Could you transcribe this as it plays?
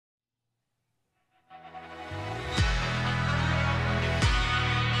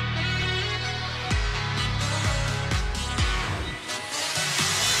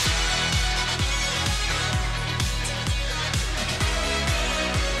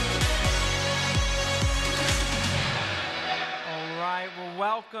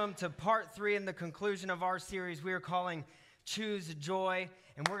welcome to part 3 in the conclusion of our series we are calling Choose Joy,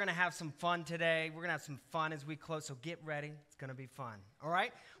 and we're going to have some fun today. We're going to have some fun as we close, so get ready. It's going to be fun, all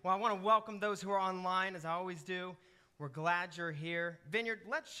right? Well, I want to welcome those who are online, as I always do. We're glad you're here. Vineyard,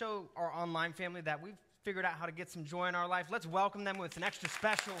 let's show our online family that we've figured out how to get some joy in our life. Let's welcome them with an extra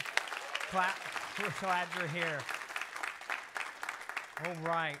special clap. We're glad you're here. All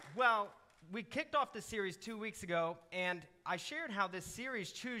right. Well, we kicked off this series 2 weeks ago, and I shared how this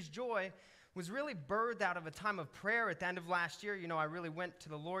series, Choose Joy, was really birthed out of a time of prayer at the end of last year. You know, I really went to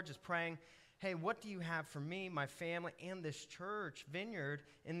the Lord just praying, hey, what do you have for me, my family, and this church, Vineyard,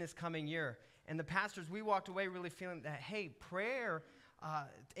 in this coming year? And the pastors, we walked away really feeling that, hey, prayer,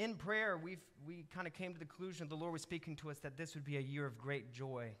 in prayer, we kind of came to the conclusion the Lord was speaking to us that this would be a year of great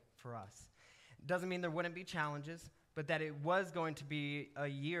joy for us. It doesn't mean there wouldn't be challenges, but that it was going to be a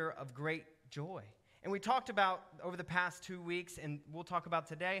year of great joy. And we talked about over the past 2 weeks, and we'll talk about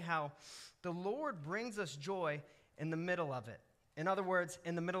today, how the Lord brings us joy in the middle of it. In other words,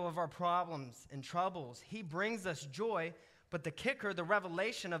 in the middle of our problems and troubles, He brings us joy, but the kicker, the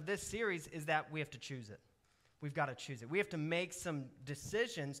revelation of this series is that we have to choose it. We've got to choose it. We have to make some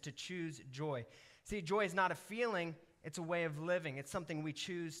decisions to choose joy. See, joy is not a feeling, it's a way of living. It's something we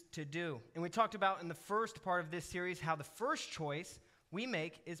choose to do. And we talked about in the first part of this series how the first choice we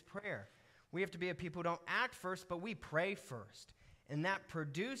make is prayer. We have to be a people who don't act first, but we pray first. And that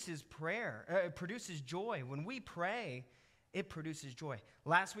produces prayer. It produces joy. When we pray, it produces joy.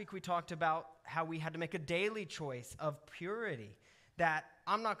 Last week we talked about how we had to make a daily choice of purity. That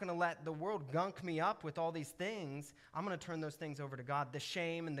I'm not going to let the world gunk me up with all these things. I'm going to turn those things over to God. The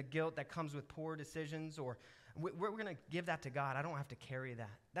shame and the guilt that comes with poor decisions, or we're going to give that to God. I don't have to carry that.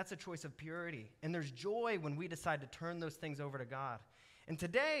 That's a choice of purity. And there's joy when we decide to turn those things over to God. And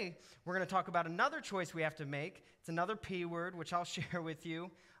today, we're going to talk about another choice we have to make. It's another P word, which I'll share with you.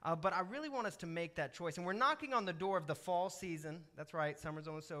 But I really want us to make that choice. And we're knocking on the door of the fall season. That's right, summer's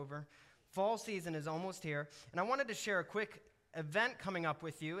almost over. Fall season is almost here. And I wanted to share a quick event coming up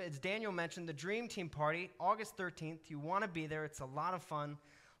with you. As Daniel mentioned, the Dream Team Party, August 13th. You want to be there. It's a lot of fun,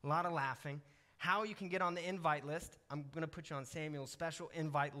 a lot of laughing. How you can get on the invite list, I'm going to put you on Samuel's special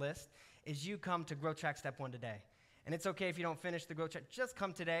invite list, is you come to Growth Track Step 1 today. And it's okay if you don't finish the Growth Track. Just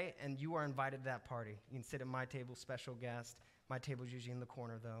come today, and you are invited to that party. You can sit at my table, special guest. My table's usually in the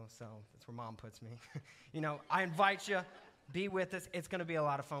corner, though, so that's where Mom puts me. You know, I invite you. Be with us. It's going to be a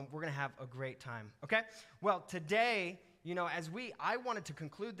lot of fun. We're going to have a great time, okay? Well, today, you know, I wanted to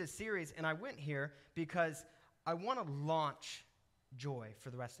conclude this series, and I went here because I want to launch joy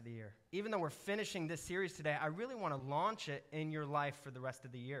for the rest of the year. Even though we're finishing this series today, I really want to launch it in your life for the rest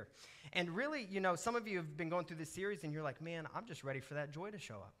of the year. And really, you know, some of you have been going through this series and you're like, man, I'm just ready for that joy to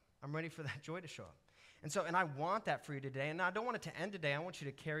show up. I'm ready for that joy to show up. And I want that for you today. And I don't want it to end today. I want you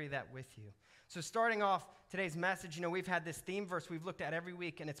to carry that with you. So starting off today's message, you know, we've had this theme verse we've looked at every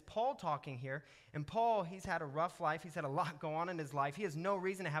week, and it's Paul talking here. And Paul, he's had a rough life. He's had a lot go on in his life. He has no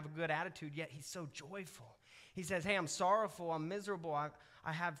reason to have a good attitude, yet he's so joyful. He says, hey, I'm sorrowful, I'm miserable,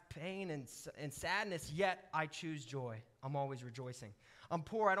 I have pain and sadness, yet I choose joy. I'm always rejoicing. I'm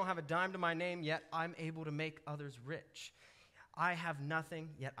poor, I don't have a dime to my name, yet I'm able to make others rich. I have nothing,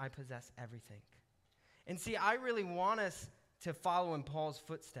 yet I possess everything. And see, I really want us to follow in Paul's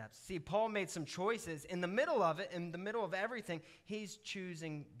footsteps. See, Paul made some choices. In the middle of it, in the middle of everything, he's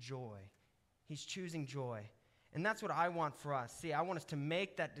choosing joy. He's choosing joy. And that's what I want for us. See, I want us to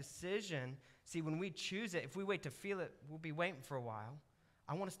make that decision. See, when we choose it, if we wait to feel it, we'll be waiting for a while.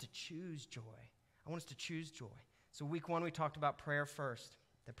 I want us to choose joy. I want us to choose joy. So week 1, we talked about prayer first.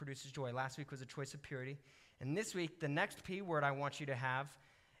 That produces joy. Last week was a choice of purity. And this week, the next P word I want you to have,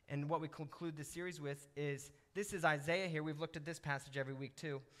 and what we conclude this series with is, this is Isaiah here. We've looked at this passage every week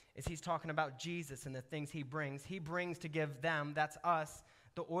too. Is he's talking about Jesus and the things he brings. He brings to give them, that's us,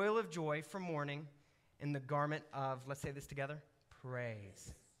 the oil of joy for mourning and the garment of, let's say this together,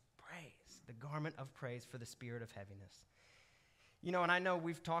 praise. Praise. The garment of praise for the spirit of heaviness. You know, and I know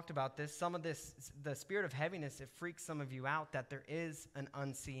we've talked about this. Some of this, the spirit of heaviness, it freaks some of you out that there is an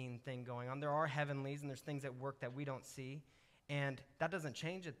unseen thing going on. There are heavenlies and there's things at work that we don't see. And that doesn't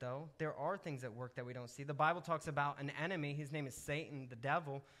change it, though. There are things at work that we don't see. The Bible talks about an enemy. His name is Satan, the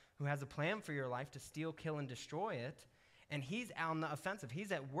devil, who has a plan for your life to steal, kill, and destroy it. And he's on the offensive.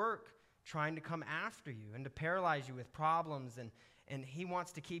 He's at work trying to come after you and to paralyze you with problems. And he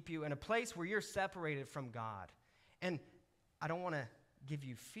wants to keep you in a place where you're separated from God. And I don't want to give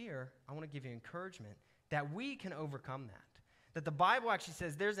you fear. I want to give you encouragement that we can overcome that. That the Bible actually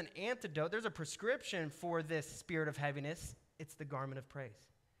says there's an antidote, there's a prescription for this spirit of heaviness. It's the garment of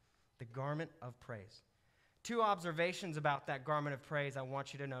praise. The garment of praise. Two observations about that garment of praise I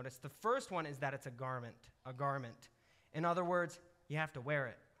want you to notice. The first one is that it's a garment, a garment. In other words, you have to wear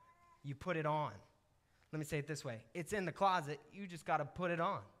it. You put it on. Let me say it this way. It's in the closet. You just got to put it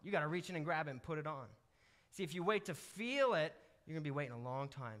on. You got to reach in and grab it and put it on. See, if you wait to feel it, you're going to be waiting a long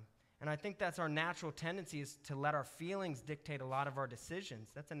time. And I think that's our natural tendency, is to let our feelings dictate a lot of our decisions.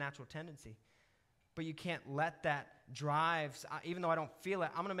 That's a natural tendency. But you can't let that drive. Even though I don't feel it,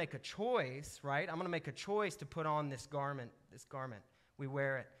 I'm going to make a choice, right? I'm going to make a choice to put on this garment. We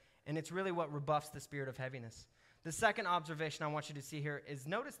wear it. And it's really what rebuffs the spirit of heaviness. The second observation I want you to see here is,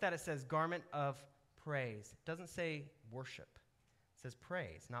 notice that it says garment of praise. It doesn't say worship. It says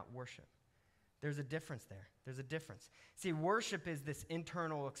praise, not worship. There's a difference there. There's a difference. See, worship is this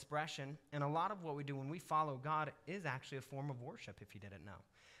internal expression, and a lot of what we do when we follow God is actually a form of worship, if you didn't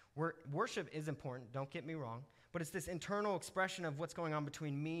know. Worship is important, don't get me wrong, but it's this internal expression of what's going on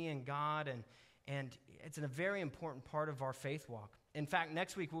between me and God, and it's a very important part of our faith walk. In fact,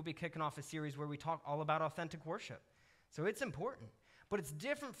 next week we'll be kicking off a series where we talk all about authentic worship. So it's important, but it's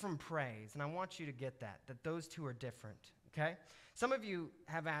different from praise, and I want you to get that those two are different, okay? Some of you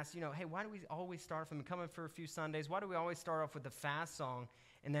have asked, hey, why do we always start off, and come in for a few Sundays, why do we always start off with the fast song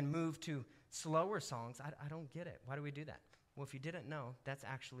and then move to slower songs? I don't get it. Why do we do that? Well, if you didn't know, that's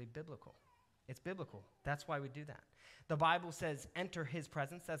actually biblical. It's biblical. That's why we do that. The Bible says, enter his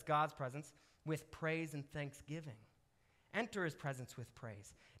presence, that's God's presence, with praise and thanksgiving. Enter his presence with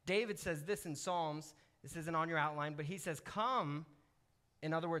praise. David says this in Psalms. This isn't on your outline, but he says, come,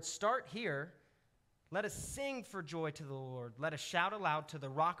 in other words, start here. Let us sing for joy to the Lord. Let us shout aloud to the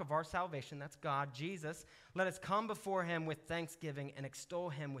rock of our salvation. That's God, Jesus. Let us come before him with thanksgiving and extol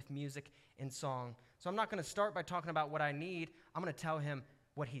him with music and song. So I'm not going to start by talking about what I need. I'm going to tell him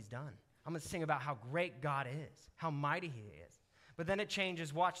what he's done. I'm going to sing about how great God is, how mighty he is. But then it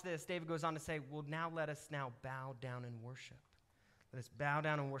changes. Watch this. David goes on to say, well, now let us now bow down and worship. Let us bow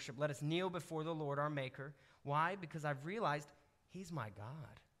down and worship. Let us kneel before the Lord, our maker. Why? Because I've realized he's my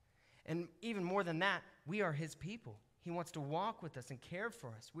God. And even more than that, we are his people. He wants to walk with us and care for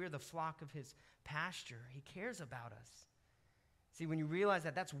us. We are the flock of his pasture. He cares about us. See, when you realize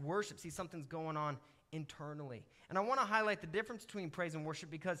that, that's worship. See, something's going on internally. And I want to highlight the difference between praise and worship,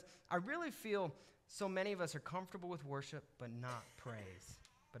 because I really feel so many of us are comfortable with worship, but not praise.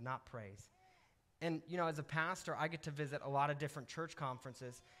 But not praise. And, as a pastor, I get to visit a lot of different church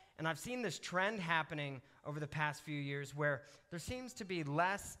conferences, and I've seen this trend happening over the past few years where there seems to be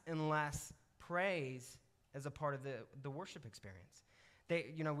less and less praise as a part of the worship experience.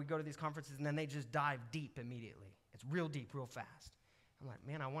 We go to these conferences, and then they just dive deep immediately. It's real deep, real fast. I'm like,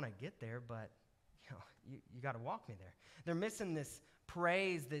 man, I want to get there, but, you got to walk me there. They're missing this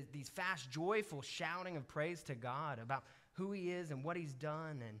praise, these fast, joyful shouting of praise to God about who he is and what he's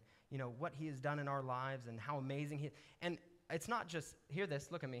done and, what he has done in our lives and how amazing he is. And it's not just, hear this,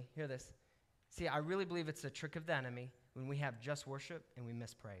 look at me, hear this. See, I really believe it's a trick of the enemy when we have just worship and we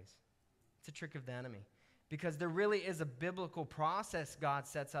miss praise. It's a trick of the enemy, because there really is a biblical process God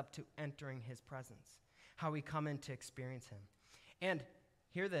sets up to entering his presence, how we come in to experience him. And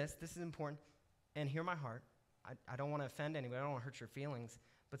hear this is important, and hear my heart. I don't want to offend anybody. I don't want to hurt your feelings.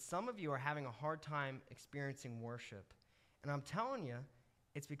 But some of you are having a hard time experiencing worship. And I'm telling you,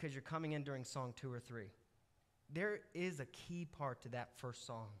 it's because you're coming in during song 2 or 3. There is a key part to that first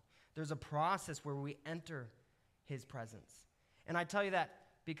song. There's a process where we enter his presence. And I tell you that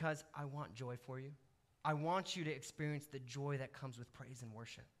because I want joy for you. I want you to experience the joy that comes with praise and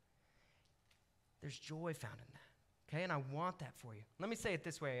worship. There's joy found in that, okay? And I want that for you. Let me say it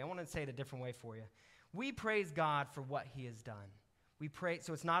this way. I want to say it a different way for you. We praise God for what he has done. We pray,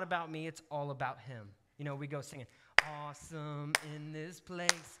 so it's not about me, it's all about him. We go singing, awesome in this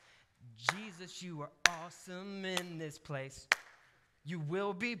place. Jesus, you are awesome in this place. You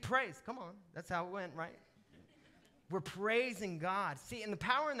will be praised. Come on, that's how it went, right? We're praising God. See, and the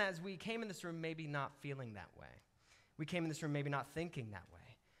power in that is we came in this room maybe not feeling that way. We came in this room maybe not thinking that way.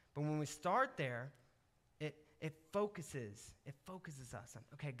 But when we start there, it focuses us on,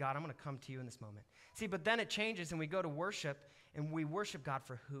 okay, God, I'm going to come to you in this moment. See, but then it changes and we go to worship, and we worship God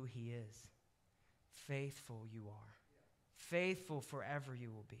for who he is. Faithful you are. Faithful forever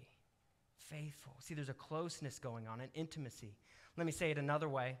you will be. Faithful. See, there's a closeness going on, an intimacy. Let me say it another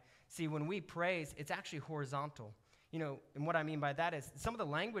way. See, when we praise, it's actually horizontal. And what I mean by that is some of the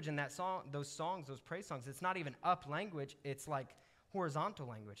language in that song, those praise songs, it's not even up language, it's like horizontal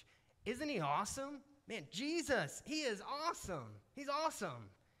language. Isn't he awesome? Man, Jesus, he is awesome. He's awesome.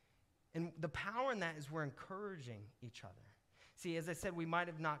 And the power in that is we're encouraging each other. See, as I said, we might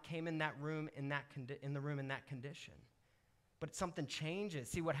have not came in that room in that condition. but something changes.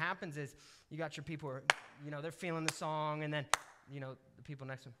 See, what happens is you got your people who are, they're feeling the song, and then, the people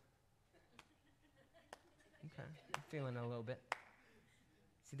next to them. Okay, I'm feeling it a little bit.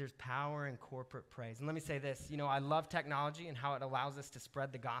 See, there's power in corporate praise. And let me say this, I love technology and how it allows us to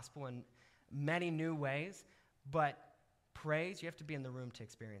spread the gospel in many new ways, but praise, you have to be in the room to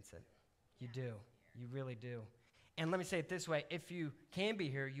experience it. You do. You really do. And let me say it this way, if you can be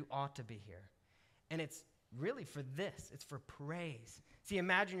here, you ought to be here. And it's really for this. It's for praise. See,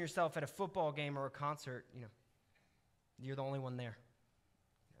 imagine yourself at a football game or a concert, you're the only one there.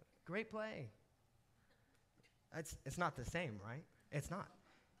 Great play. It's not the same, right? It's not.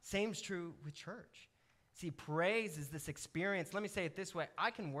 Same's true with church. See, praise is this experience. Let me say it this way.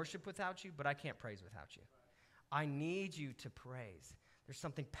 I can worship without you, but I can't praise without you. I need you to praise. There's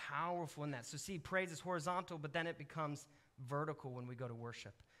something powerful in that. So see, praise is horizontal, but then it becomes vertical when we go to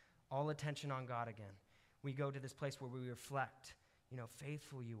worship. All attention on God again. We go to this place where we reflect,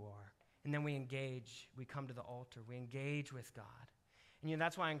 faithful you are. And then we engage. We come to the altar. We engage with God. And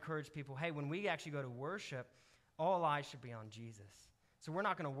that's why I encourage people, hey, when we actually go to worship, all eyes should be on Jesus. So we're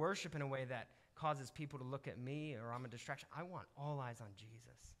not going to worship in a way that causes people to look at me or I'm a distraction. I want all eyes on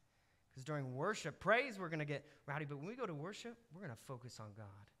Jesus. Because during worship, praise, we're going to get rowdy. But when we go to worship, we're going to focus on God.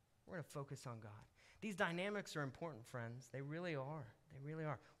 We're going to focus on God. These dynamics are important, friends. They really are. They really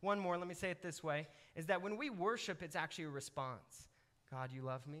are. One more, let me say it this way, is that when we worship, it's actually a response. God, you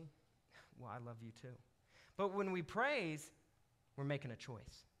love me? Well, I love you too. But when we praise, we're making a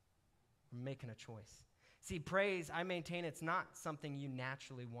choice. We're making a choice. See, praise, I maintain it's not something you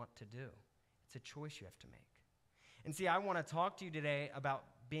naturally want to do. It's a choice you have to make. And see, I want to talk to you today about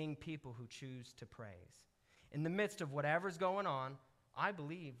being people who choose to praise. In the midst of whatever's going on, I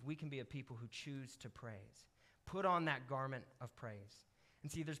believe we can be a people who choose to praise. Put on that garment of praise.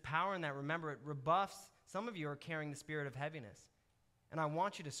 And see, there's power in that. Remember, it rebuffs. Some of you are carrying the spirit of heaviness. And I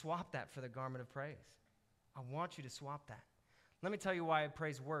want you to swap that for the garment of praise. I want you to swap that. Let me tell you why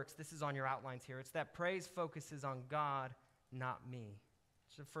praise works. This is on your outlines here. It's that praise focuses on God, not me.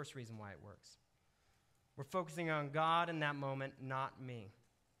 It's the first reason why it works. We're focusing on God in that moment, not me.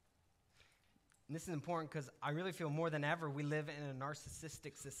 And this is important because I really feel more than ever we live in a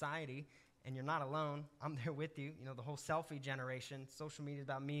narcissistic society, and you're not alone. I'm there with you. The whole selfie generation. Social media is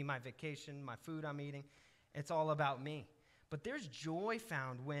about me, my vacation, my food I'm eating. It's all about me. But there's joy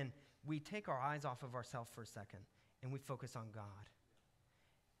found when we take our eyes off of ourselves for a second and we focus on God.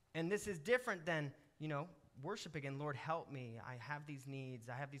 And this is different than, worship again. Lord, help me. I have these needs.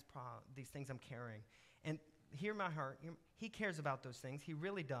 I have these things I'm carrying. And hear my heart. He cares about those things. He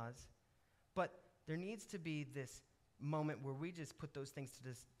really does. But there needs to be this moment where we just put those things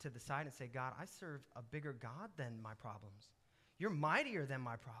to the side and say, God, I serve a bigger God than my problems. You're mightier than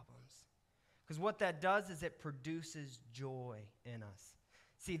my problems. Because what that does is it produces joy in us.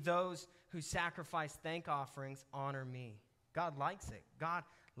 See, those who sacrifice thank offerings honor me. God likes it. God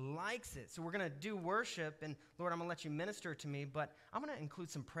likes it. So we're going to do worship, and Lord, I'm going to let you minister to me, but I'm going to include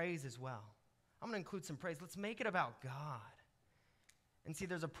some praise as well. I'm going to include some praise. Let's make it about God. And see,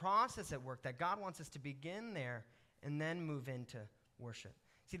 there's a process at work that God wants us to begin there and then move into worship.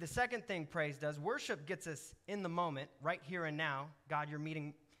 See, the second thing praise does, worship gets us in the moment, right here and now. God, you're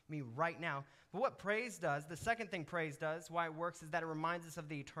meeting me right now. But what praise does, the second thing praise does, why it works, is that it reminds us of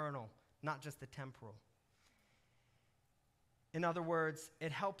the eternal, not just the temporal. In other words,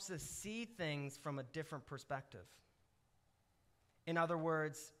 it helps us see things from a different perspective. In other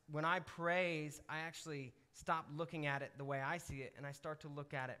words, when I praise, I actually stop looking at it the way I see it, and I start to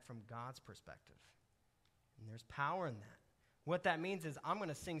look at it from God's perspective. And there's power in that. What that means is I'm going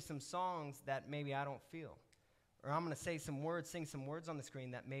to sing some songs that maybe I don't feel. Or I'm going to say some words, sing some words on the screen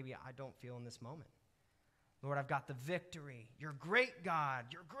that maybe I don't feel in this moment. Lord, I've got the victory. You're great, God.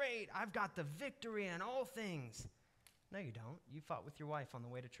 You're great. I've got the victory in all things. No, you don't. You fought with your wife on the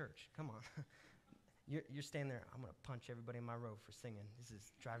way to church. Come on. You're standing there. I'm going to punch everybody in my row for singing. This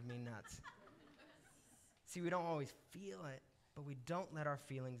is driving me nuts. See, we don't always feel it, but we don't let our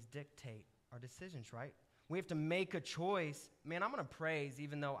feelings dictate our decisions, right? We have to make a choice. Man, I'm going to praise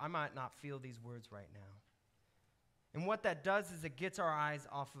even though I might not feel these words right now. And what that does is it gets our eyes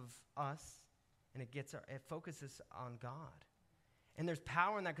off of us, and it focuses on God. And there's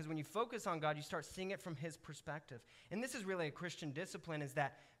power in that because when you focus on God, you start seeing it from his perspective. And this is really a Christian discipline, is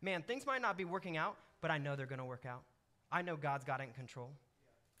that, man, things might not be working out, but I know they're going to work out. I know God's got it in control.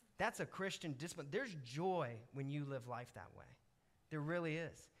 That's a Christian discipline. There's joy when you live life that way. There really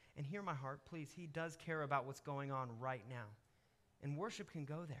is. And hear my heart, please. He does care about what's going on right now. And worship can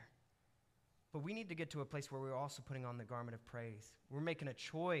go there. But we need to get to a place where we're also putting on the garment of praise. We're making a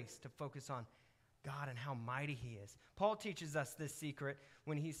choice to focus on God and how mighty he is. Paul teaches us this secret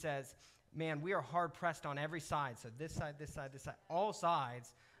when he says, man, we are hard pressed on every side. So this side, this side, this side, all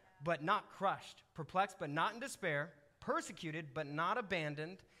sides, but not crushed, perplexed, but not in despair, persecuted, but not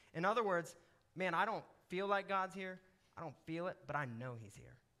abandoned. In other words, man, I don't feel like God's here. I don't feel it, but I know he's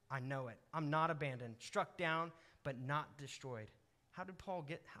here. I know it. I'm not abandoned, struck down, but not destroyed. How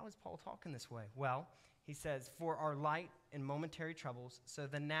is Paul talking this way? Well, he says, for our light and momentary troubles, so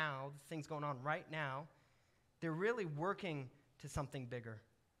the now, the things going on right now, they're really working to something bigger.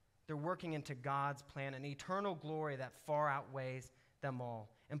 They're working into God's plan, an eternal glory that far outweighs them all.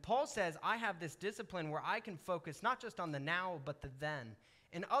 And Paul says, I have this discipline where I can focus not just on the now, but the then.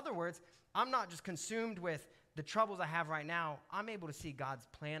 In other words, I'm not just consumed with the troubles I have right now. I'm able to see God's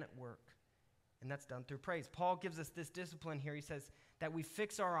plan at work. And that's done through praise. Paul gives us this discipline here. He says that we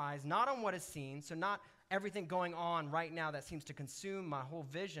fix our eyes not on what is seen, so not everything going on right now that seems to consume my whole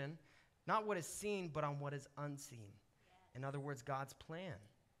vision, not what is seen, but on what is unseen. In other words, God's plan.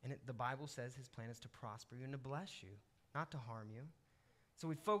 And the Bible says his plan is to prosper you and to bless you, not to harm you. So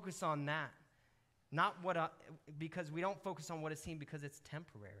we focus on that, because we don't focus on what is seen because it's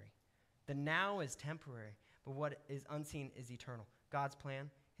temporary. The now is temporary, but what is unseen is eternal. God's plan,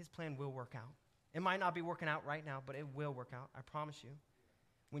 his plan will work out. It might not be working out right now, but it will work out, I promise you.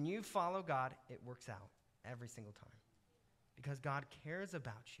 When you follow God, it works out every single time because God cares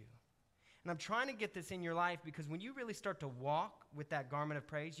about you. And I'm trying to get this in your life because when you really start to walk with that garment of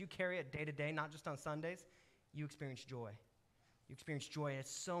praise, you carry it day to day, not just on Sundays, you experience joy. You experience joy, and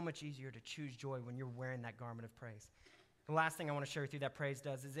it's so much easier to choose joy when you're wearing that garment of praise. The last thing I want to share with you that praise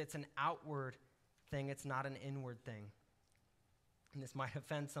does is it's an outward thing. It's not an inward thing. And this might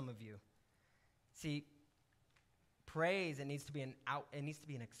offend some of you. See, praise, it needs to be an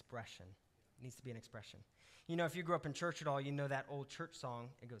expression. It needs to be an expression. You know, if you grew up in church at all, you know that old church song.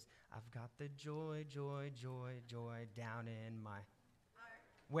 It goes, I've got the joy, joy, joy, joy down in my heart.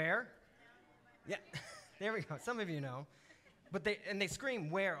 Where? Yeah, there we go. Some of you know. But they scream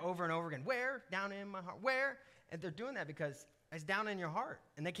where over and over again. Where? Down in my heart. Where? And they're doing that because it's down in your heart,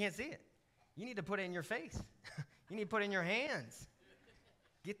 and they can't see it. You need to put it in your face. You need to put it in your hands.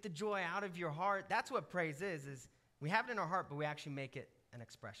 Get the joy out of your heart. That's what praise is we have it in our heart, but we actually make it an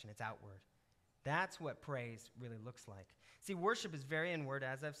expression. It's outward. That's what praise really looks like. See, worship is very inward,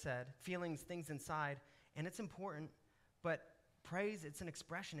 as I've said. Feelings, things inside, and it's important, but praise, it's an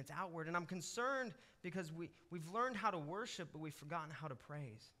expression. It's outward, and I'm concerned because we've learned how to worship, but we've forgotten how to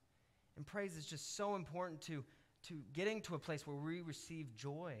praise. And praise is just so important to getting to a place where we receive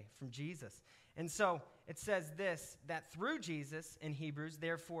joy from Jesus. And so it says this, that through Jesus in Hebrews,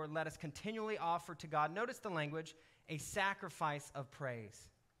 therefore let us continually offer to God, notice the language, a sacrifice of praise.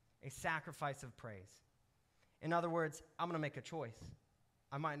 A sacrifice of praise. In other words, I'm going to make a choice.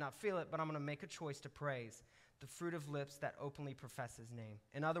 I might not feel it, but I'm going to make a choice to praise the fruit of lips that openly profess his name.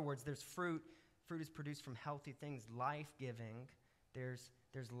 In other words, there's fruit. Fruit is produced from healthy things, life-giving. There's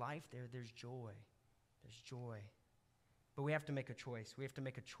life there. There's joy. There's joy. But we have to make a choice. We have to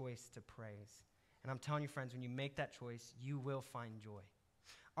make a choice to praise. And I'm telling you, friends, when you make that choice, you will find joy.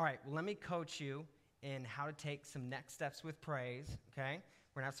 All right, well, let me coach you in how to take some next steps with praise, okay?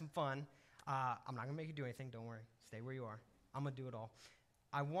 We're going to have some fun. I'm not going to make you do anything. Don't worry. Stay where you are. I'm going to do it all.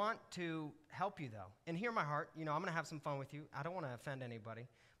 I want to help you, though. And hear my heart. You know, I'm going to have some fun with you. I don't want to offend anybody.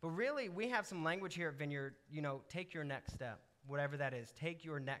 But really, we have some language here at Vineyard. You know, take your next step, whatever that is. Take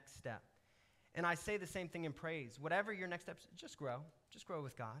your next step. And I say the same thing in praise. Whatever your next steps, just grow. Just grow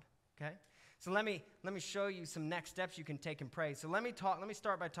with God, okay? So let me show you some next steps you can take in praise. So let me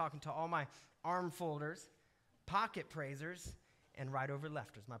start by talking to all my arm folders, pocket praisers, and right over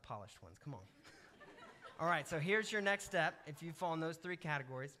lefters, my polished ones. Come on. All right, so here's your next step. If you fall in those three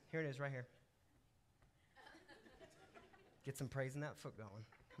categories, here it is right here. Get some praise in that foot going.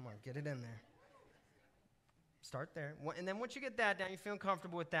 Come on, get it in there. Start there. And then once you get that down, you're feeling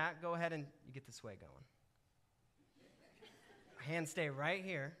comfortable with that, go ahead and you get the sway going. Hands stay right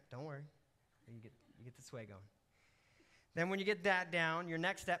here. Don't worry. You get the sway going. Then when you get that down, your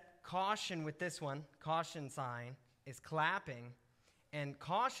next step, caution with this one, caution sign, is clapping. And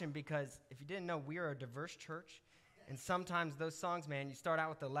caution because if you didn't know, we are a diverse church. And sometimes those songs, man, you start out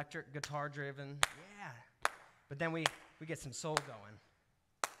with the electric guitar driven. Yeah. But then we get some soul going.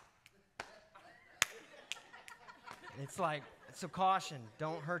 And it's like, so caution,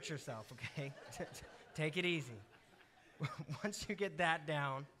 don't hurt yourself, okay? Take it easy. Once you get that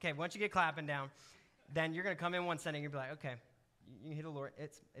down, okay, once you get clapping down, then you're going to come in one Sunday and you'll be like, okay, you hit the Lord.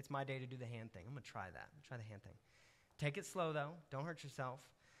 It's my day to do the hand thing. I'm going to try that. I'm going to try the hand thing. Take it slow, though. Don't hurt yourself.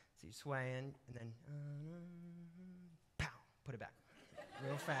 So you're swaying, and then, pow, put it back.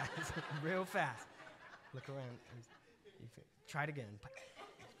 real fast, real fast. Look around. Try it again.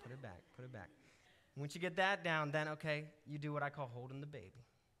 Put it back, put it back. Once you get that down, then, okay, you do what I call holding the baby.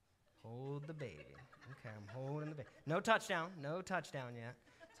 Hold the baby. Okay, I'm holding the baby. No touchdown yet.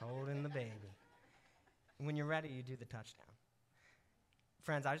 It's holding the baby. And when you're ready, you do the touchdown.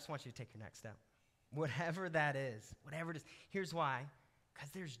 Friends, I just want you to take your next step. Whatever that is, whatever it is. Here's why. Because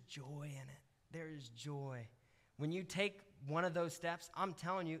there's joy in it. There is joy. When you take one of those steps, I'm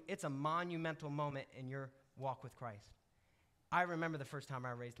telling you, it's a monumental moment in your walk with Christ. I remember the first time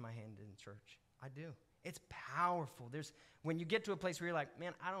I raised my hand in church. I do. It's powerful. When you get to a place where you're like,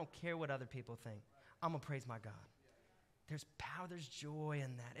 man, I don't care what other people think. I'm going to praise my God. There's power, there's joy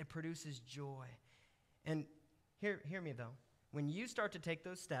in that. It produces joy. And hear me, though. When you start to take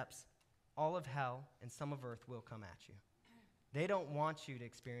those steps, all of hell and some of earth will come at you. They don't want you to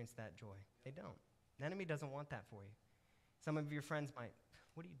experience that joy. They don't. The enemy doesn't want that for you. Some of your friends might,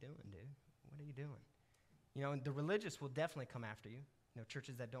 what are you doing, dude? What are you doing? You know, and the religious will definitely come after you. You know,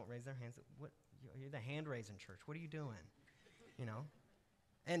 churches that don't raise their hands. You're the hand-raising church. What are you doing? You know?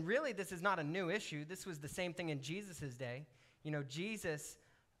 And really, this is not a new issue. This was the same thing in Jesus' day. You know, Jesus,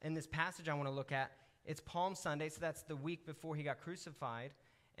 in this passage I want to look at, it's Palm Sunday, so that's the week before he got crucified.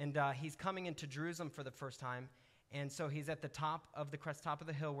 And he's coming into Jerusalem for the first time. And so he's at the top of the crest, top of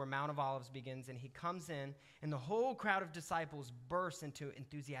the hill where Mount of Olives begins. And he comes in, and the whole crowd of disciples bursts into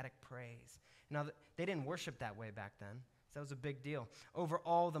enthusiastic praise. Now, they didn't worship that way back then. So that was a big deal. Over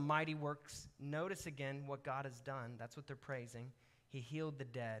all the mighty works, notice again what God has done. That's what they're praising. He healed the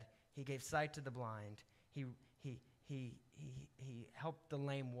dead. He gave sight to the blind. He helped the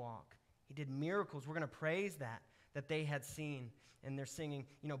lame walk. He did miracles. We're going to praise that they had seen. And they're singing,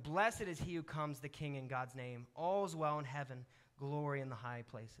 you know, blessed is he who comes, the King in God's name. All is well in heaven, glory in the high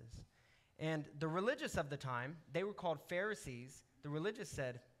places. And the religious of the time, they were called Pharisees. The religious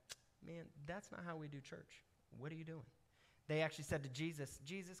said, man, that's not how we do church. What are you doing? They actually said to Jesus,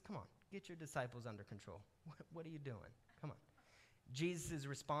 come on, get your disciples under control. What are you doing? Come on. Jesus'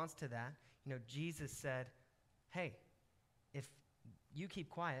 response to that, you know, Jesus said, hey, if you keep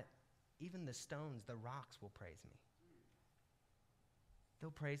quiet, even the stones, the rocks will praise me. They'll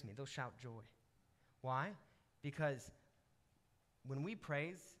praise me. They'll shout joy. Why? Because when we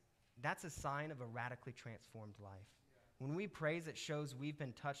praise, that's a sign of a radically transformed life. When we praise, it shows we've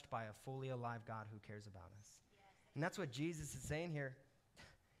been touched by a fully alive God who cares about us. And that's what Jesus is saying here.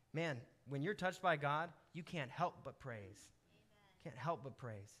 Man, when you're touched by God, you can't help but praise. Can't help but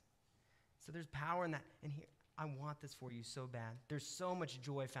praise. So there's power in that. And here, I want this for you so bad. There's so much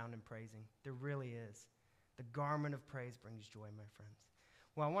joy found in praising. There really is. The garment of praise brings joy, my friends.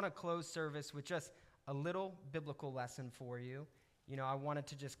 Well, I want to close service with just a little biblical lesson for you. You know, I wanted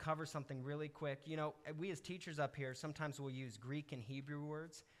to just cover something really quick. You know, we as teachers up here, sometimes we'll use Greek and Hebrew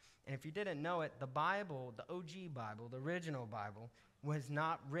words. And if you didn't know it, the Bible, the OG Bible, the original Bible, was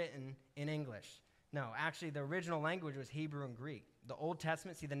not written in English. No, actually, the original language was Hebrew and Greek. The Old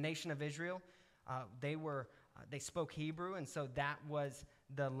Testament, see, the nation of Israel, they spoke Hebrew, and so that was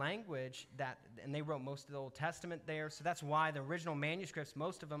the language and they wrote most of the Old Testament there. So that's why the original manuscripts,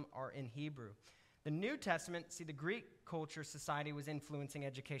 most of them are in Hebrew. The New Testament, see, the Greek culture society was influencing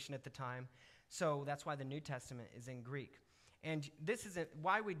education at the time, so that's why the New Testament is in Greek. And this isn't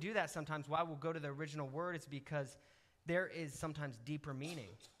why we do that sometimes, why we'll go to the original word, is because there is sometimes deeper meaning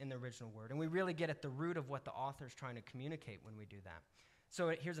in the original word. And we really get at the root of what the author's trying to communicate when we do that.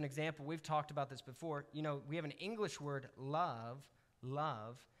 So here's an example. We've talked about this before. You know, we have an English word, love,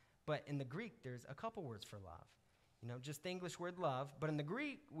 but in the Greek, there's a couple words for love. You know, just the English word love. But in the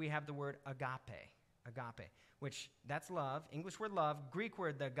Greek, we have the word agape, which that's love. English word love. Greek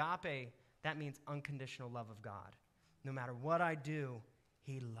word, the agape, that means unconditional love of God. No matter what I do,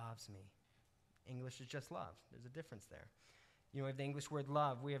 he loves me. English is just love. There's a difference there. You know, we have the English word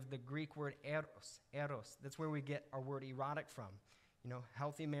love. We have the Greek word eros. That's where we get our word erotic from. You know,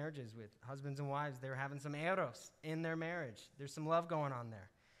 healthy marriages with husbands and wives, they're having some eros in their marriage. There's some love going on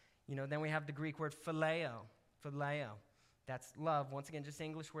there. You know, then we have the Greek word phileo. That's love. Once again, just the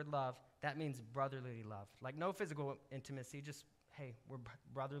English word love. That means brotherly love. Like no physical intimacy, just, hey, we're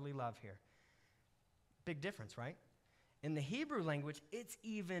brotherly love here. Big difference, right? In the Hebrew language, it's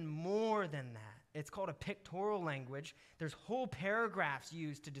even more than that. It's called a pictorial language. There's whole paragraphs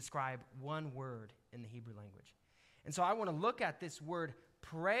used to describe one word in the Hebrew language. And so I want to look at this word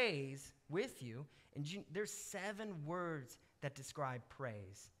praise with you. And there's 7 words that describe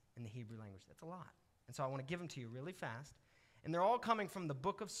praise in the Hebrew language. That's a lot. And so I want to give them to you really fast. And they're all coming from the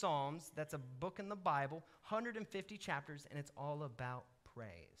book of Psalms. That's a book in the Bible, 150 chapters, and it's all about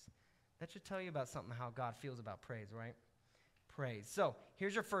praise. That should tell you about something, how God feels about praise, right? praise. So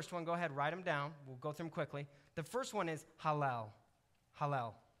here's your first one. Go ahead, write them down. We'll go through them quickly. The first one is Hallel.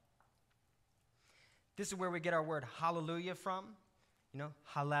 Hallel. This is where we get our word hallelujah from.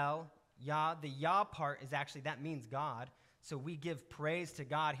 Hallel, Yah. The Yah part is actually, that means God. So we give praise to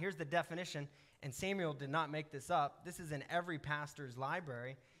God. Here's the definition, and Samuel did not make this up. This is in every pastor's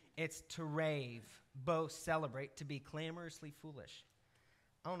library. It's to rave, boast, celebrate, to be clamorously foolish.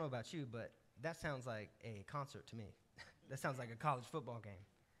 I don't know about you, but that sounds like a concert to me. That sounds like a college football game.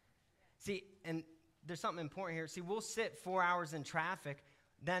 See, and there's something important here. See, we'll sit 4 hours in traffic,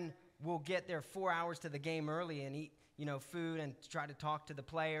 then we'll get there 4 hours to the game early and eat, food and try to talk to the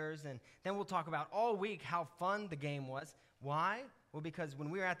players, and then we'll talk about all week how fun the game was. Why? Well, because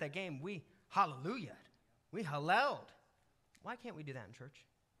when we were at that game, we hallelujah'd. We halleled. Why can't we do that in church?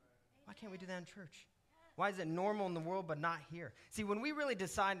 Why can't we do that in church? Why is it normal in the world but not here? See, when we really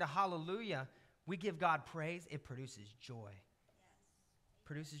decide to hallelujah, we give God praise, it produces joy. Yes.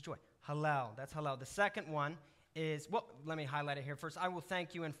 Produces joy. Hallel, that's Hallel. The second one is, let me highlight it here first. I will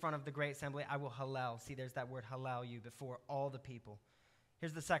thank you in front of the great assembly. I will Hallel. See, there's that word Hallel you before all the people.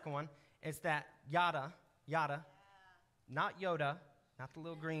 Here's the second one. It's that yada, not Yoda, not the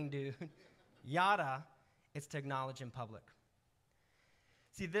little green dude. Yada, it's to acknowledge in public.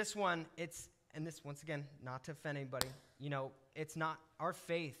 See, this one, and this, once again, not to offend anybody, it's not, our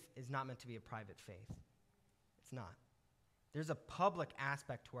faith is not meant to be a private faith. It's not. There's a public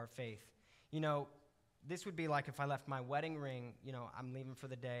aspect to our faith. This would be like if I left my wedding ring, I'm leaving for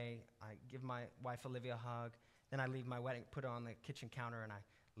the day, I give my wife Olivia a hug, then I leave my wedding, put it on the kitchen counter, and I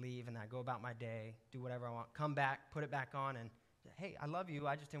leave, and I go about my day, do whatever I want, come back, put it back on, and, hey, I love you,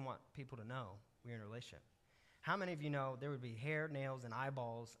 I just didn't want people to know we're in a relationship. How many of you know there would be hair, nails, and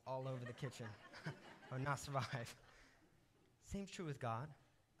eyeballs all over the kitchen? I would not survive. Same's true with God.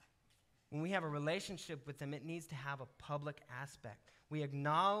 When we have a relationship with him, it needs to have a public aspect. We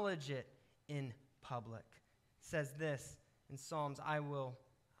acknowledge it in public. It says this in Psalms, I will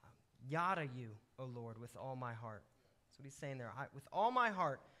yada you, O Lord, with all my heart. That's what he's saying there. With all my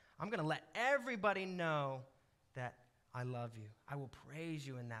heart, I'm going to let everybody know that I love you. I will praise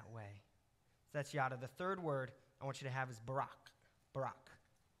you in that way. So that's yada. The third word I want you to have is barak. Barak.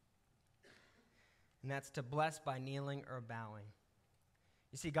 And that's to bless by kneeling or bowing.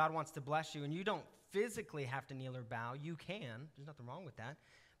 You see, God wants to bless you, and you don't physically have to kneel or bow. You can. There's nothing wrong with that.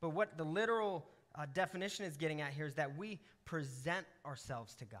 But what the literal definition is getting at here is that we present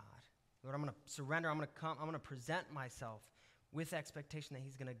ourselves to God. Lord, I'm going to surrender. I'm going to come. I'm going to present myself with expectation that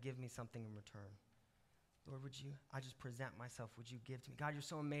he's going to give me something in return. Lord, I just present myself. Would you give to me? God, you're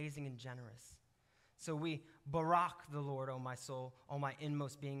so amazing and generous. So we barak the Lord, O my soul, all my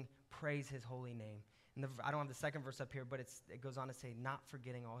inmost being, praise his holy name. And I don't have the second verse up here, but it goes on to say, not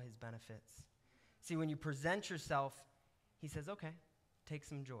forgetting all his benefits. See, when you present yourself, he says, okay, take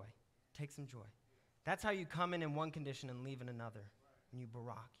some joy. Take some joy. That's how you come in one condition and leave in another. When you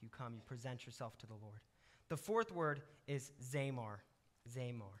barak, you come, you present yourself to the Lord. The fourth word is zamar.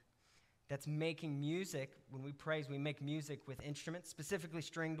 Zamar. That's making music. When we praise, we make music with instruments, specifically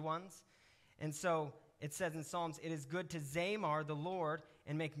stringed ones. And so it says in Psalms, it is good to zamar the Lord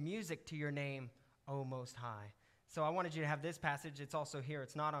and make music to your name, O Most High. So I wanted you to have this passage. It's also here.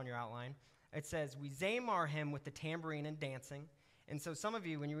 It's not on your outline. It says, we zamar him with the tambourine and dancing. And so some of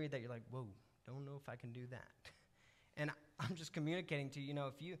you, when you read that, you're like, whoa, don't know if I can do that. And I'm just communicating to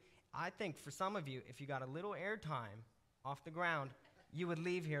you, I think for some of you, if you got a little airtime off the ground, you would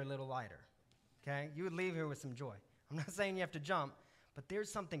leave here a little lighter, okay? You would leave here with some joy. I'm not saying you have to jump, but there's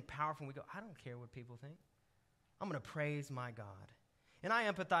something powerful. We go, I don't care what people think. I'm going to praise my God. And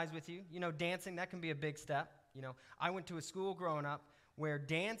I empathize with you. Dancing, that can be a big step. I went to a school growing up where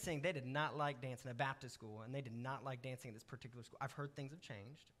dancing, they did not like dancing, a Baptist school, and they did not like dancing at this particular school. I've heard things have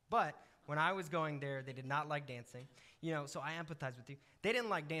changed. But when I was going there, they did not like dancing. So I empathize with you. They didn't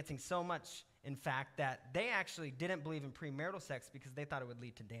like dancing so much, in fact, that they actually didn't believe in premarital sex because they thought it would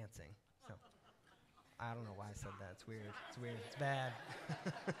lead to dancing. So I don't know why I said that. It's weird. It's weird. It's bad.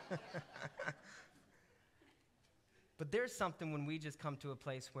 But there's something when we just come to a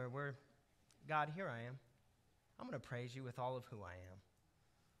place where we're, God, here I am. I'm going to praise you with all of who I am.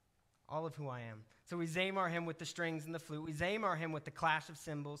 All of who I am. So we zamar him with the strings and the flute. We zamar him with the clash of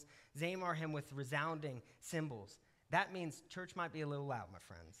cymbals. Zamar him with resounding cymbals. That means church might be a little loud, my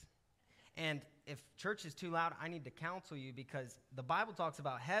friends. And if church is too loud, I need to counsel you because the Bible talks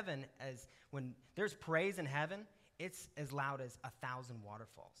about heaven as when there's praise in heaven, it's as loud as 1,000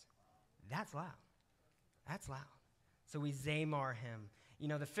 waterfalls. That's loud. That's loud. So we zamar him.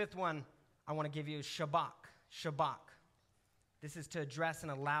 The fifth one I want to give you is shabak. Shabak. This is to address in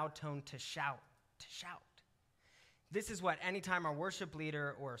a loud tone, to shout. To shout. This is what anytime our worship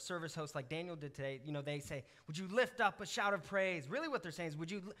leader or service host like Daniel did today, they say, would you lift up a shout of praise? Really what they're saying is,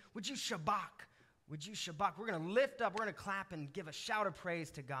 would you shabak? Would you shabak? We're going to lift up, we're going to clap and give a shout of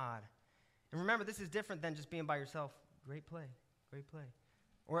praise to God. And remember, this is different than just being by yourself. Great play, great play.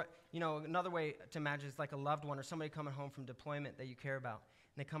 Or, another way to imagine is like a loved one or somebody coming home from deployment that you care about.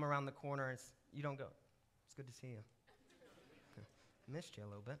 And they come around the corner and you don't go, it's good to see you. Missed you a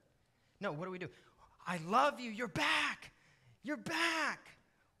little bit. No, what do? I love you. You're back. You're back.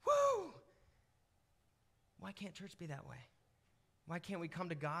 Woo! Why can't church be that way? Why can't we come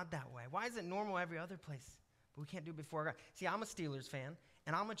to God that way? Why is it normal every other place, but we can't do it before God? See, I'm a Steelers fan,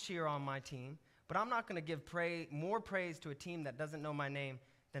 and I'm a cheer on my team, but I'm not going to give more praise to a team that doesn't know my name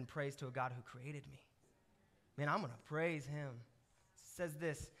than praise to a God who created me. Man, I'm going to praise him. It says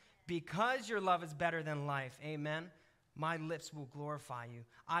this, because your love is better than life, amen, my lips will glorify you.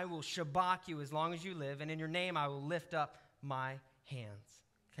 I will shabak you as long as you live, and in your name I will lift up my hands.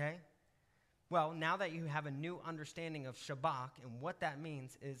 Okay? Well, now that you have a new understanding of shabak and what that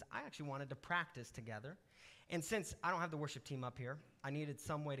means is I actually wanted to practice together. And since I don't have the worship team up here, I needed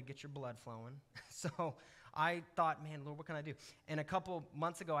some way to get your blood flowing. So I thought, man, Lord, what can I do? And a couple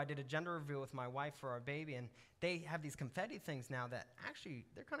months ago, I did a gender reveal with my wife for our baby, and they have these confetti things now that actually,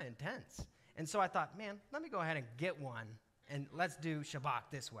 they're kind of intense. And so I thought, man, let me go ahead and get one, and let's do shabak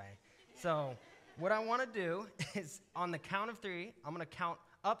this way. So what I want to do is on the count of 3, I'm going to count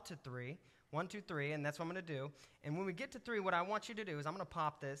up to 3. 1, 2, 3, and that's what I'm going to do. And when we get to 3, what I want you to do is I'm going to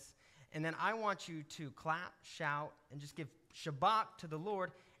pop this, and then I want you to clap, shout, and just give shabak to the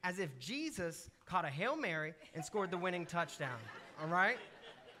Lord as if Jesus caught a Hail Mary and scored the winning touchdown. All right?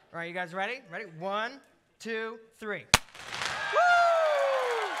 All right, you guys ready? Ready? 1, 2, 3.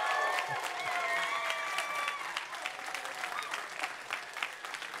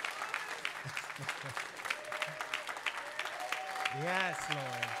 Yes,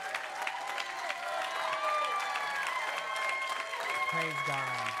 Lord. Praise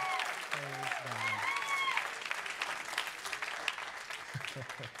God. Praise God.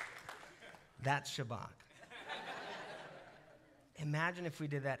 That's Shabbat. Imagine if we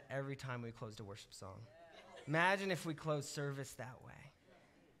did that every time we closed a worship song. Imagine if we closed service that way.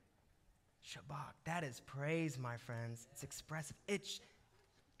 Shabbat. That is praise, my friends. It's expressive.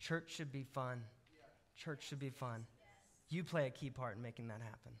 Church should be fun. Church should be fun. You play a key part in making that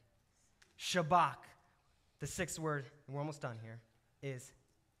happen. Shabak. The 6th word, and we're almost done here, is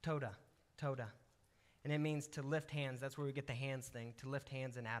toda. Toda. And it means to lift hands. That's where we get the hands thing, to lift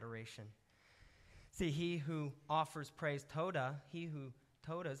hands in adoration. See, he who offers praise, toda, he who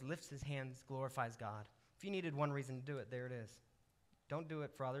todas, lifts his hands, glorifies God. If you needed one reason to do it, there it is. Don't do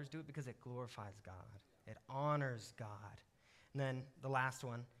it for others. Do it because it glorifies God. It honors God. And then the last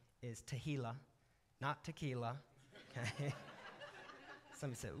one is tehillah, not tequila. Okay.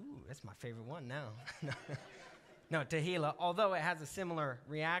 Somebody said, ooh, that's my favorite one now. No, tehillah, although it has a similar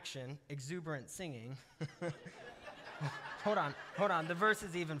reaction, exuberant singing. Hold on. The verse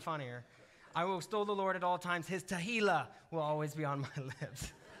is even funnier. I will extol the Lord at all times. His tehillah will always be on my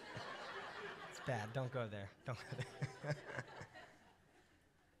lips. It's bad. Don't go there. Don't go there.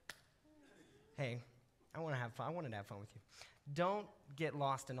 Hey, I want to have fun. I wanted to have fun with you. Don't get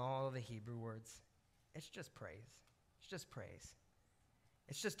lost in all of the Hebrew words. It's just praise. It's just praise.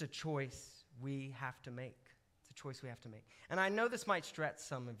 It's just a choice we have to make. It's a choice we have to make. And I know this might stretch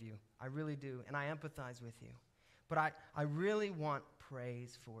some of you. I really do. And I empathize with you. But I really want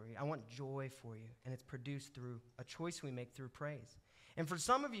praise for you. I want joy for you. And it's produced through a choice we make through praise. And for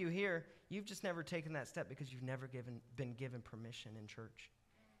some of you here, you've just never taken that step because you've never been given permission in church.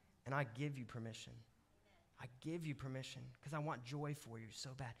 And I give you permission. I give you permission because I want joy for you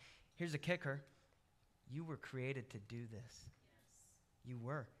so bad. Here's a kicker. You were created to do this. Yes. You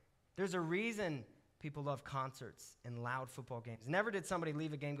were. There's a reason people love concerts and loud football games. Never did somebody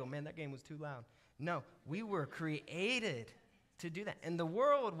leave a game and go, man, that game was too loud. No, we were created to do that. And the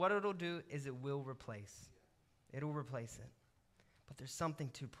world, what it'll do is it will replace. It'll replace it. But there's something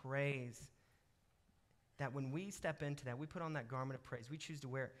to praise that when we step into that, we put on that garment of praise. We choose to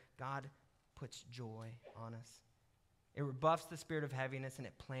wear it. God puts joy on us. It rebuffs the spirit of heaviness and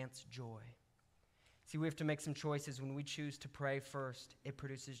it plants joy. See, we have to make some choices. When we choose to pray first, it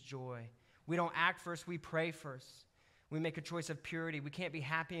produces joy. We don't act first, we pray first. We make a choice of purity. We can't be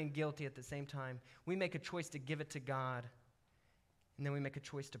happy and guilty at the same time. We make a choice to give it to God. And then we make a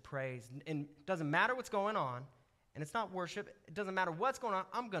choice to praise. And it doesn't matter what's going on, and it's not worship. It doesn't matter what's going on.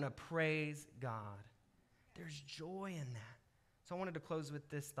 I'm going to praise God. There's joy in that. So I wanted to close with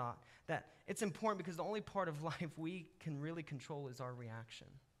this thought, that it's important because the only part of life we can really control is our reaction.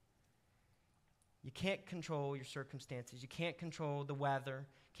 You can't control your circumstances. You can't control the weather.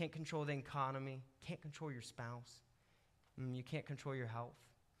 Can't control the economy. Can't control your spouse. You can't control your health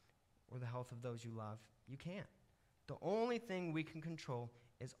or the health of those you love. You can't. The only thing we can control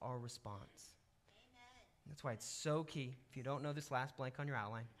is our response. Amen. That's why it's so key. If you don't know this last blank on your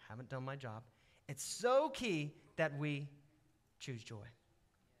outline, haven't done my job. It's so key that we choose joy.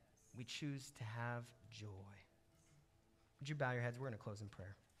 Yes. We choose to have joy. Would you bow your heads? We're going to close in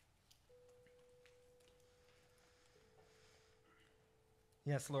prayer.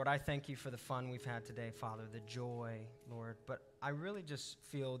 Yes, Lord, I thank you for the fun we've had today, Father, the joy, Lord. But I really just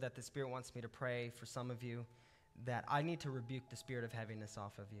feel that the Spirit wants me to pray for some of you that I need to rebuke the spirit of heaviness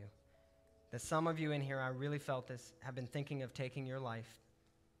off of you. That some of you in here, I really felt this, have been thinking of taking your life,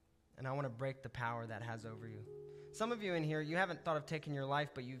 and I want to break the power that has over you. Some of you in here, you haven't thought of taking your life,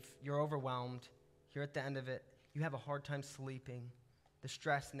 but you're overwhelmed. You're at the end of it. You have a hard time sleeping. The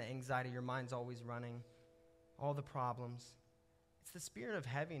stress and the anxiety, your mind's always running. All the problems. It's the spirit of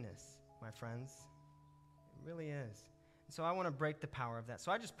heaviness, my friends. It really is. And so I want to break the power of that.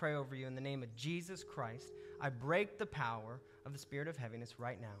 So I just pray over you in the name of Jesus Christ. I break the power of the spirit of heaviness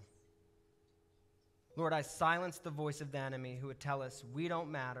right now. Lord, I silence the voice of the enemy who would tell us we don't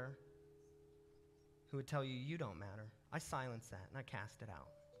matter, who would tell you you don't matter. I silence that and I cast it out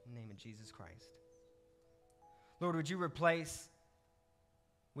in the name of Jesus Christ. Lord, would you replace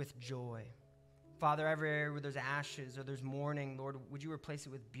with joy? Father, every area where there's ashes or there's mourning, Lord, would you replace it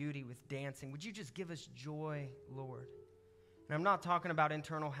with beauty, with dancing? Would you just give us joy, Lord? And I'm not talking about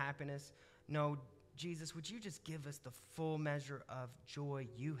internal happiness. No, Jesus, would you just give us the full measure of joy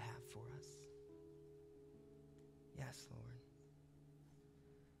you have for us? Yes, Lord.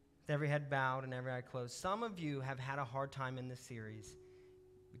 With every head bowed and every eye closed, some of you have had a hard time in this series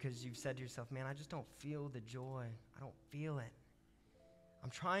because you've said to yourself, man, I just don't feel the joy. I don't feel it. I'm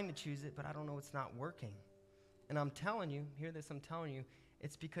trying to choose it, but I don't know it's not working. And I'm telling you, hear this, I'm telling you,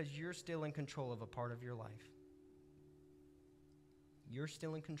 it's because you're still in control of a part of your life. You're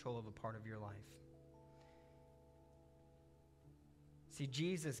still in control of a part of your life. See,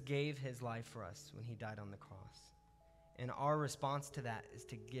 Jesus gave his life for us when he died on the cross. And our response to that is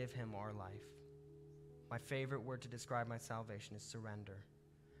to give him our life. My favorite word to describe my salvation is surrender.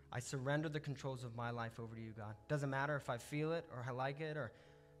 I surrender the controls of my life over to you, God. Doesn't matter if I feel it or I like it or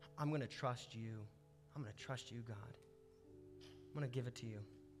I'm going to trust you. I'm going to trust you, God. I'm going to give it to you.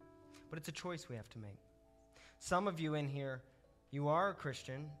 But it's a choice we have to make. Some of you in here, you are a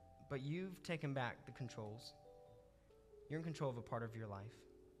Christian, but you've taken back the controls. You're in control of a part of your life.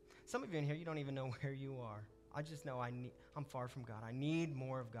 Some of you in here, you don't even know where you are. I just know I'm far from God. I need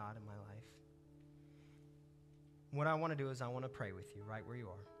more of God in my life. What I want to do is I want to pray with you right where you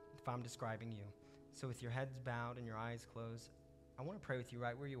are, if I'm describing you. So with your heads bowed and your eyes closed, I want to pray with you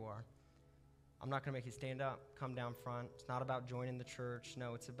right where you are. I'm not going to make you stand up, come down front. It's not about joining the church.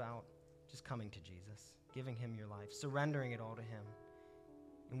 No, it's about just coming to Jesus, giving him your life, surrendering it all to him.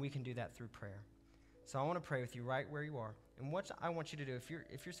 And we can do that through prayer. So I want to pray with you right where you are. And what I want you to do, if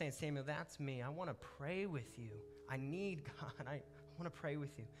you're saying, Samuel, that's me, I want to pray with you. I need God. I want to pray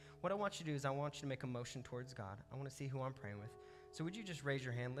with you. What I want you to do is I want you to make a motion towards God. I want to see who I'm praying with. So would you just raise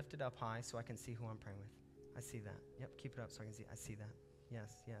your hand, lift it up high so I can see who I'm praying with? I see that. Yep, keep it up so I can see. I see that.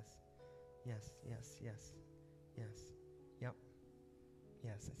 Yes, yes, yes, yes, yes, yes. Yep.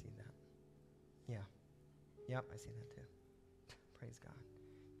 Yes, I see that. Yeah. Yep, I see that too. Praise God.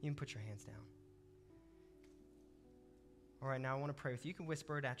 You can put your hands down. All right, now I want to pray with you. You can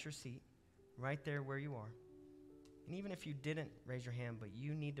whisper it at your seat, right there where you are. And even if you didn't raise your hand, but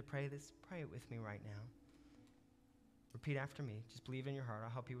you need to pray this, pray it with me right now. Repeat after me. Just believe in your heart. I'll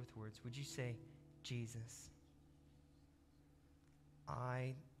help you with words. Would you say, Jesus,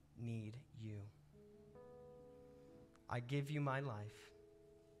 I need you. I give you my life.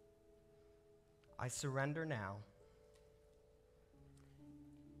 I surrender now.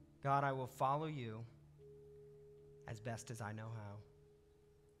 God, I will follow you as best as I know how.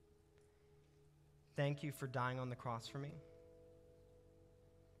 Thank you for dying on the cross for me.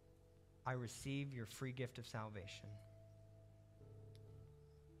 I receive your free gift of salvation.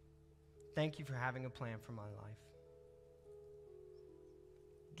 Thank you for having a plan for my life.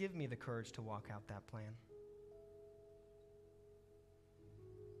 Give me the courage to walk out that plan.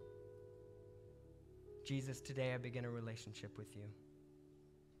 Jesus, today I begin a relationship with you.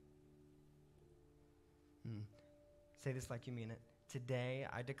 Say this like you mean it. Today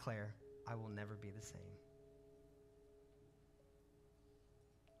I declare I will never be the same.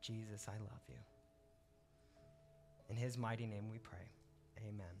 Jesus, I love you. In his mighty name we pray.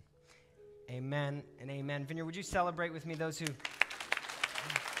 Amen. Amen and amen. Vineyard, would you celebrate with me those who...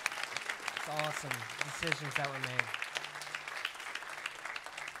 That's awesome decisions that were made.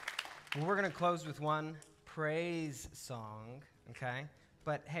 Well, we're going to close with one praise song, okay?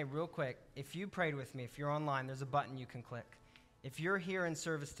 But hey, real quick, if you prayed with me, if you're online, there's a button you can click. If you're here in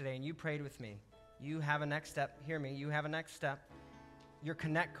service today and you prayed with me, you have a next step. Hear me, you have a next step. Your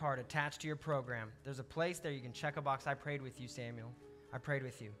Connect card attached to your program. There's a place there you can check a box. I prayed with you, Samuel. I prayed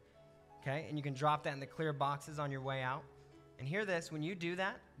with you, okay? And you can drop that in the clear boxes on your way out. And hear this, when you do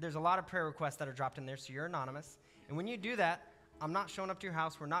that, there's a lot of prayer requests that are dropped in there, so you're anonymous. And when you do that, I'm not showing up to your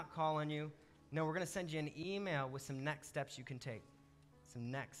house. We're not calling you. No, we're going to send you an email with some next steps you can take.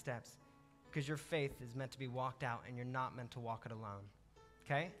 Some next steps. Because your faith is meant to be walked out, and you're not meant to walk it alone.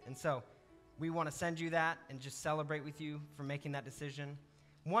 Okay? And so we want to send you that and just celebrate with you for making that decision.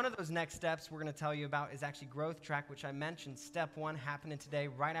 One of those next steps we're going to tell you about is actually Growth Track, which I mentioned. Step 1 happening today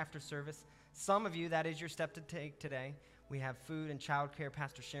right after service. Some of you, that is your step to take today. We have food and childcare.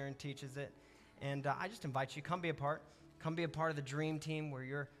 Pastor Sharon teaches it. And I just invite you, come be a part. Come be a part of the dream team where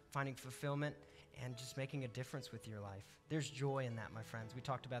you're finding fulfillment and just making a difference with your life. There's joy in that, my friends. We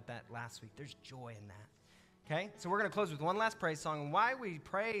talked about that last week. There's joy in that. Okay? So we're going to close with one last praise song. And why we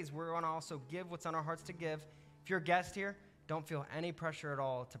praise, we're going to also give what's on our hearts to give. If you're a guest here, don't feel any pressure at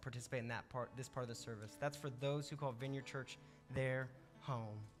all to participate in that part, this part of the service. That's for those who call Vineyard Church their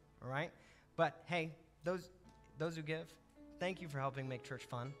home. All right? But hey, those who give, thank you for helping make church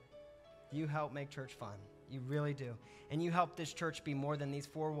fun. You help make church fun. You really do. And you help this church be more than these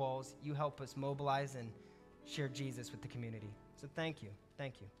four walls. You help us mobilize and share Jesus with the community. So thank you.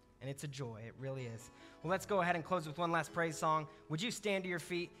 Thank you. And it's a joy. It really is. Well, let's go ahead and close with one last praise song. Would you stand to your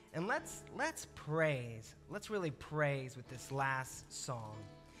feet? And let's praise. Let's really praise with this last song.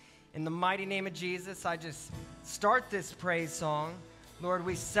 In the mighty name of Jesus, I just start this praise song. Lord,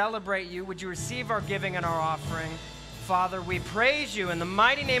 we celebrate you. Would you receive our giving and our offering? Father, we praise you in the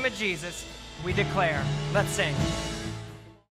mighty name of Jesus. We declare. Let's sing.